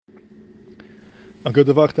A good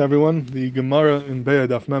davach to everyone. The Gemara in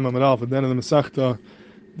HaDaf Mem Amud Aleph at the end of the Masechta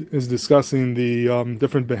is discussing the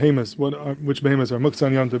different behemoths, which behemoths are muktzah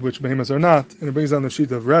on Yom Tov, which behemoths are not, and it brings down the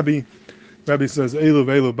sheet of Rabbi. Rabbi says Elu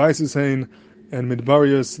ve'elu baisis hein, and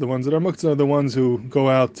midbarius, the ones that are muktzah, are the ones who go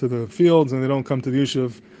out to the fields and they don't come to the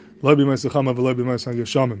yishuv. Lo b'mais chama v'lo b'mais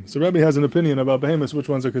hageshamim. So Rabbi has an opinion about behemoths, which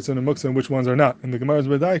ones are considered muktzah and which ones are not. And the Gemara's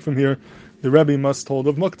B'daik from here, the Rabbi must hold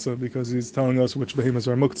of muktzah because he's telling us which behemoths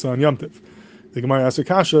are muktzah on Yom Tov. The Gemara asks a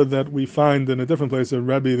kasha that we find in a different place. The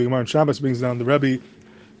Gemara in Shabbos brings down the Reb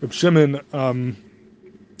Shimon,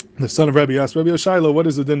 the son of Rebbe, asked Rebbe Yoshaila, what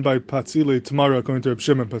is the din by patzili tamara according to Reb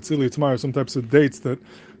Shimon? Patzili tamara, some types of dates that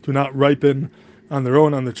do not ripen on their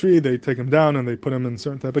own on the tree. They take them down and they put them in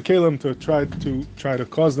certain type of kalim to try to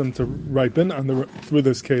cause them to ripen through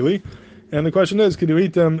this keli. And the question is, can you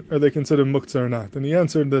eat them? Are they considered muktzah or not? And he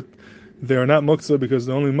answered that they are not muktzah because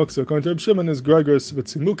the only muktzah according to Reb Shimon is Gregorus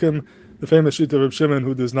v'tzimukim, the famous sheet of Reb Shimon,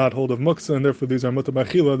 who does not hold of muktzah, and therefore these are mutar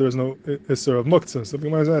b'achila. There is no isser of muktzah. So the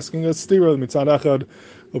Gemara is asking us stira mitzad achad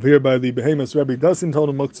over here by the behemoths. Rabbi does seem to hold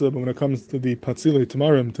of muktzah, but when it comes to the patzili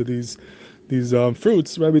tamarim, to these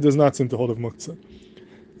fruits, Rabbi does not seem to hold of muktzah.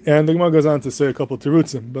 And the Gemara goes on to say a couple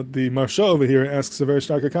terutzim, but the Marsha over here asks a very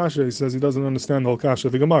stark kasha. He says he doesn't understand the whole kasha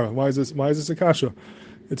of the Gemara. Why is this a kasha?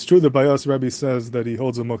 It's true that by us Rabbi says that he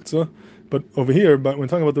holds a muktzah, but over here, when we're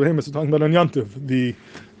talking about the behemoths, we're talking about on Yom Tov. The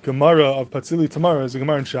Gemara of Patzili Tamara is a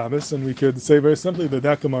Gemara in Shabbos, and we could say very simply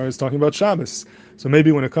that Gemara is talking about Shabbos. So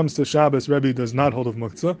maybe when it comes to Shabbos, Rebbe does not hold of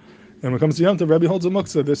muktzah, and when it comes to Yom Tov, Rebbe holds of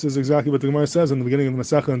muktzah. This is exactly what the Gemara says in the beginning of the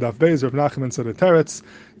Masechta and Daf Beis. Rav Nachman said at Teretz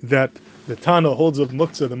that the Tana holds of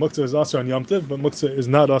muktzah. The muktzah is asar on Yom Tov, but muktzah is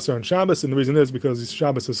not asar on Shabbos, and the reason is because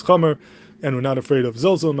Shabbos is chomer, and we're not afraid of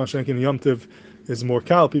zilzal. Mashenkin Yom Tov is more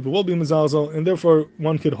kal. People will be mezalzel, and therefore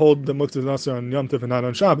one could hold the muktzah is asar on Yom Tov and not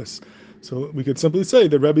on Shabbos. So we could simply say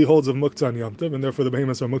that Rebbe holds of muktzah on Yom Tov, and therefore the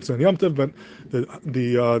behemoths are muktzah on Yom Tov. But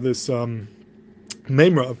this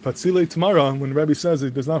memra of patzilei tamara, when Rebbe says he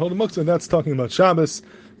does not hold of muktzah, that's talking about Shabbos,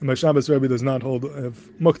 and by Shabbos Rebbe does not hold of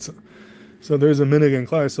muktzah. So there is a minig in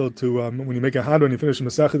Klai, so to when you make a hadron, you finish the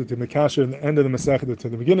Masechta to Mekasher in the end of the Masechta to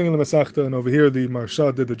the beginning of the Masechta, and over here the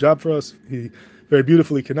Marsha did the job for us. He very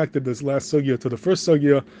beautifully connected this last sugya to the first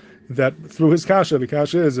sugya, that through his kasha, the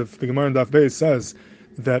kasha is, if the Gemara in Daf Beis says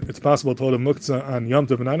that it's possible to hold a muktzah on Yom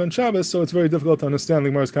Tov and not on Shabbos, so it's very difficult to understand the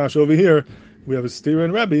Gemara's kasha over here. We have a stira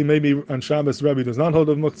in Rebbe, maybe on Shabbos Rebbe does not hold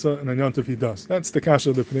of muktzah, and on Yom Tov he does. That's the kasha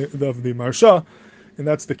of the Marsha, and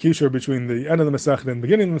that's the kishur between the end of the Masechta and the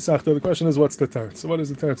beginning of the Masechta. The question is, what's the teretz? So what is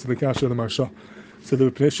the teretz of the kasha of the Marsha? So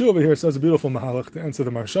the Pnei over here says a beautiful mahalach to answer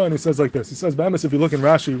the Marsha, and he says like this. He says, B'emes, if you look in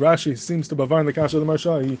Rashi seems to bavar in the kasha of the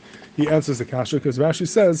Marsha. He answers the kasha, because Rashi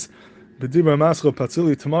says, B'dibra mascho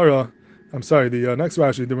patzili tamara. I'm sorry, the next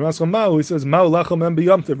Rashi, the Ramascha Ma'u, he says, Ma'u lachem em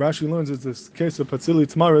b'Yom Tov. Rashi learns that this case of Patzili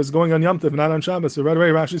Tamara is going on Yom Tov, not on Shabbos. So right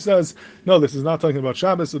away Rashi says, no, this is not talking about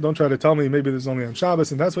Shabbos, so don't try to tell me maybe this is only on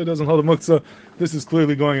Shabbos, and that's why he doesn't hold a muktzah. This is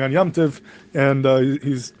clearly going on Yom Tov, and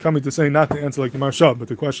he's coming to say not to answer like the Marsha. But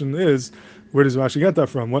the question is, where does Rashi get that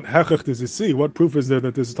from? What hechach does he see? What proof is there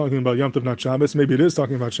that this is talking about Yom Tov, not Shabbos? Maybe it is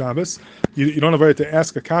talking about Shabbos. You don't have a right to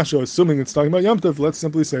ask a kasha assuming it's talking about Yom Tov. Let's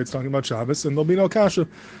simply say it's talking about Shabbos, and there'll be no kasha.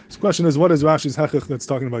 So the question is, what is Rashi's hechach that's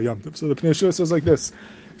talking about Yom Tov? So the Pnei Yeshua says like this.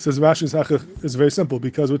 He says Rashi's hechach is very simple,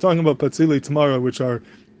 because we're talking about patzili tamara, which are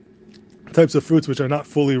types of fruits which are not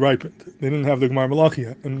fully ripened. They didn't have the Gemar Malach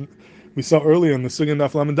yet. And we saw earlier in the Sugya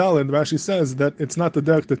Nafla Mandala, Rashi says that it's not the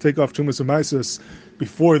derech to take off Chumas and Maisus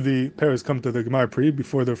before the pears come to the Gemar Pri,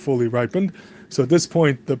 before they're fully ripened. So at this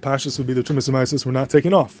point, the pashas would be the Chumas and Maisus were not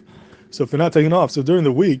taken off. So if they're not taken off, so during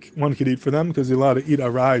the week, one could eat for them, because you're allowed to eat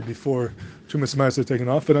arai before Chumas and Maisus are taken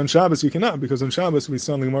off. But on Shabbos, you cannot, because on Shabbos, we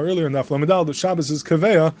saw in the Gemara earlier in Nafla Mandala, that Shabbos is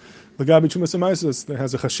kaveya, Lagabi Chumas and Maisus, that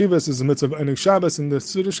has a chashivas, is a mitzvah of Enig Shabbos, and the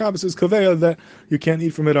Suda Shabbos is kaveya, that you can't eat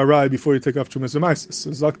from it arai before you take off Chumas and Maisus.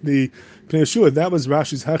 So Zak the Pnei Yeshua, that was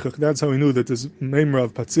Rashi's hechach. That's how he knew that this memra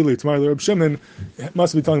of Patzili, Tamar Reb Shimon,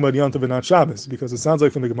 must be talking about Yom Tov and not Shabbos, because it sounds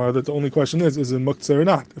like from the Gemara that the only question is it muktzah or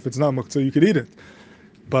not? If it's not muktzah, you could eat it.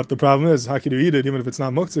 But the problem is, how can you eat it even if it's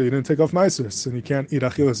not muktzah? You didn't take off maisus, and you can't eat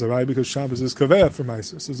achilas arai because Shabbos is kaveya for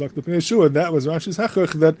maisus. So Zak the Pnei Yeshua, that was Rashi's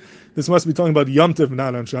hechach, that this must be talking about Yom Tov,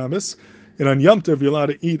 not on Shabbos. And on Yom Tov, you're allowed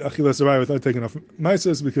to eat achilas arai without taking off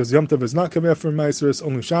maisus, because Yom Tov is not kaveya for maisus,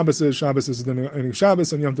 only Shabbos is. Shabbos is any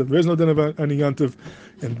Shabbos, and Yom Tov there is no din of any Yom Tov.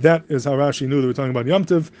 And that is how Rashi knew they were talking about Yom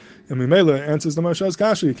Tov. And Mimela answers the Marsha's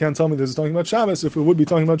kasha. You can't tell me this is talking about Shabbos. If it would be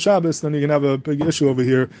talking about Shabbos, then you can have a big issue over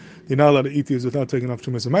here. You're not allowed to eat these without taking off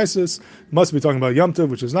Chumas and Maisus. Must be talking about Yom Tov,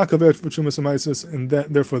 which is not kaveya for Chumas and Maisus, and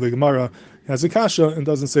therefore the Gemara has a kasha and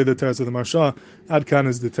doesn't say the teretz of the Marsha. Ad kan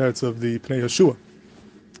is the teretz of the Pnei Yeshua.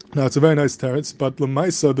 Now it's a very nice teretz, but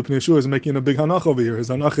L'maisa, the Pnei Yehoshua is making a big hanach over here. His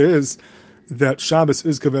hanach is that Shabbos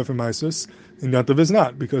is kaveh for Maisus, and Yantav is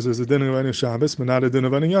not, because there's a din of any Shabbos, but not a din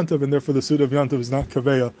of any Yantav, and therefore the suit of Yantav is not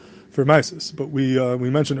kaveh for Maisus. But we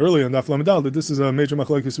mentioned earlier in Daf Lamed that this is a major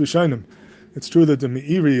machlokes Rishonim. It's true that the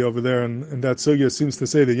Meiri over there in that sugya seems to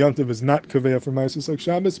say that Yantav is not kaveh for Maisus like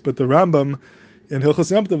Shabbos, but the Rambam in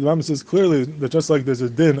Hilchos Yom Tov, the Rambam says clearly that just like there's a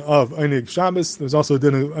din of Einig Shabbos, there's also a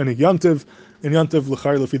din of Einig Yantav, and Yantav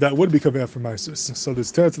l'chayr lefi that would be kaveh for Maisus. So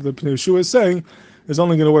this teretz that the Pnei Yehoshua is saying is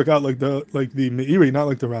only going to work out like the Meiri, not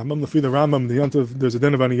like the Rambam. Lefi the Rambam, the Yantav, there's a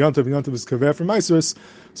din of Einig Yantav, and Yantav is kaveh for Maisus.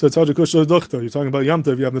 So it's hajakush l'duchta. You're talking about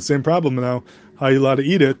Yantav, you have the same problem now. How are you allowed to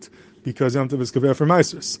eat it? Because Yantav is kaveh for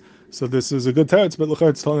Maisus. So this is a good teretz, but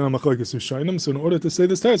l'chayr it's telling on machlokes Rishonim. So in order to say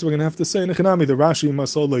this teretz, we're going to have to say nechinami the Rashi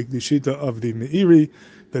must hold like the shita of the Meiri,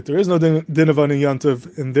 that there is no din of Einig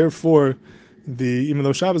Yantav, and therefore even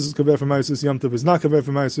though Shabbos is kaveh for Maisus, Yom Tov is not kaveh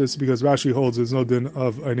for Maisus, because Rashi holds there's no din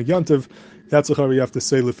of Einig Yantav. That's what you have to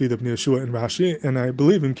say lefi the Pnei Yehoshua and Rashi. And I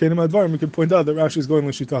believe in Kenim Advarim we can point out that Rashi is going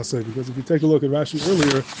l'shitase, because if you take a look at Rashi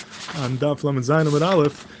earlier on Daf Lamed Zayin and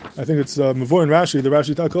Aleph, I think it's Mavor and Rashi. The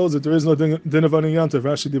Rashi tak holds that there is no din of Einig Yantav.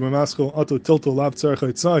 Rashi di b'maschel ato tilto lav tzarech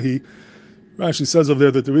haitzahi. Rashi says over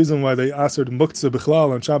there that the reason why they asked muktzah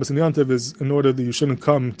b'chlal on Shabbos and Yantav is in order that you shouldn't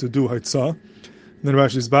come to do haitzah. Then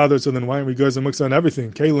Rashi is bothered, so then why aren't we guys muktzah on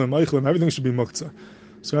everything? Kalim, Eichlim, everything should be muktzah.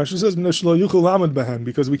 So Rashi says,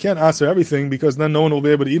 because we can't answer everything, because then no one will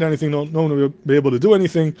be able to eat anything, no one will be able to do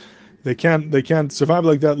anything. They can't survive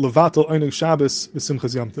like that. Levatel Einig Shabbos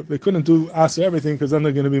v'Simchas Yom Tov. They couldn't do answer everything, because then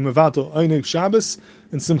they're going to be mevatel Einig Shabbos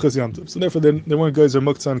and Simchas Yom Tov. So therefore they weren't guys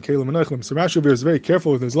muktzah on Kalim and Eichlim. So Rashi is very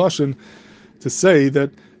careful with his lashon to say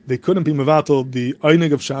that they couldn't be mevatel the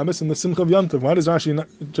Einig of Shabbos and the Simcha of Yom Tov. Why does Rashi not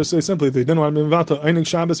just say simply they didn't want to be mevatel Einig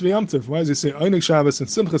Shabbos v'Yom Tov? Why does he say Einig Shabbos and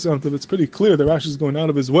Simcha Yom Tov? It's pretty clear that Rashi is going out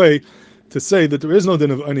of his way to say that there is no din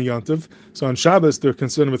of Einig Yom Tov. So on Shabbos they're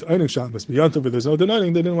concerned with Einig Shabbos, but Yom Tov there's no din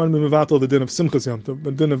Einig. They didn't want to be mevatel the din of Simcha Yom Tov.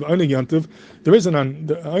 But din of Einig Yom Tov there isn't on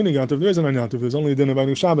the Einig Yom Tov. There isn't on Yom Tov. There's only a din of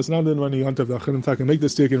Einig Shabbos, not a din of Einig Yom Tov. The Chaim can make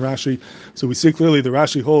this take in Rashi. So we see clearly the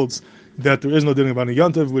Rashi holds that there is no din of Einig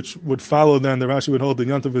Yom Tov, which would follow then the Rashi would hold that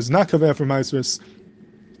Yom Tov is not kaveh for Maisus.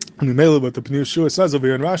 And we mail what the Pnei Yehoshua says over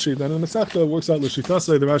here in Rashi, then in the Masechta works out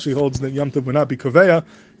l'shitase. The Rashi holds that Yom Tov would not be kaveh,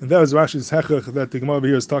 and that is Rashi's hechach that the Gemara over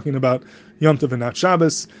here is talking about Yom Tov and not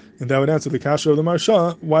Shabbos, and that would answer the kasha of the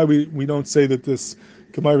Marsha why we don't say that this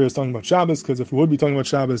Gemara is talking about Shabbos, because if we would be talking about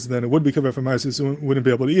Shabbos, then it would be kaveh for Maisus, so we wouldn't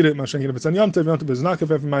be able to eat it. Mashenkin, if it's on Yom Tov is not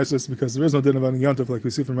kaveh for Maisus, because there is no din of Yom Tov like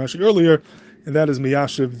we see from Rashi earlier, and that is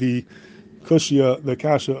miyashiv the kushya, the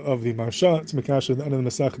kasha of the Marsha. It's Makasha at the end of the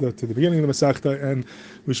Masechta to the beginning of the Masechta, and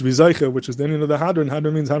we should be Zaycha, which is the ending of the Hadron.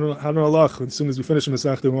 Hadron means Hadron Allah. As soon as we finish the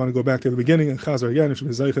Masechta, we want to go back to the beginning and Chazar again. We should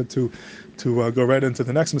be Zaycha to go right into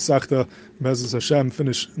the next Masechta. Bezos Hashem,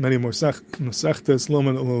 finish many more Masechtas,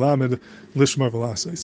 Loman Ulalamid, Lishmar Velasais.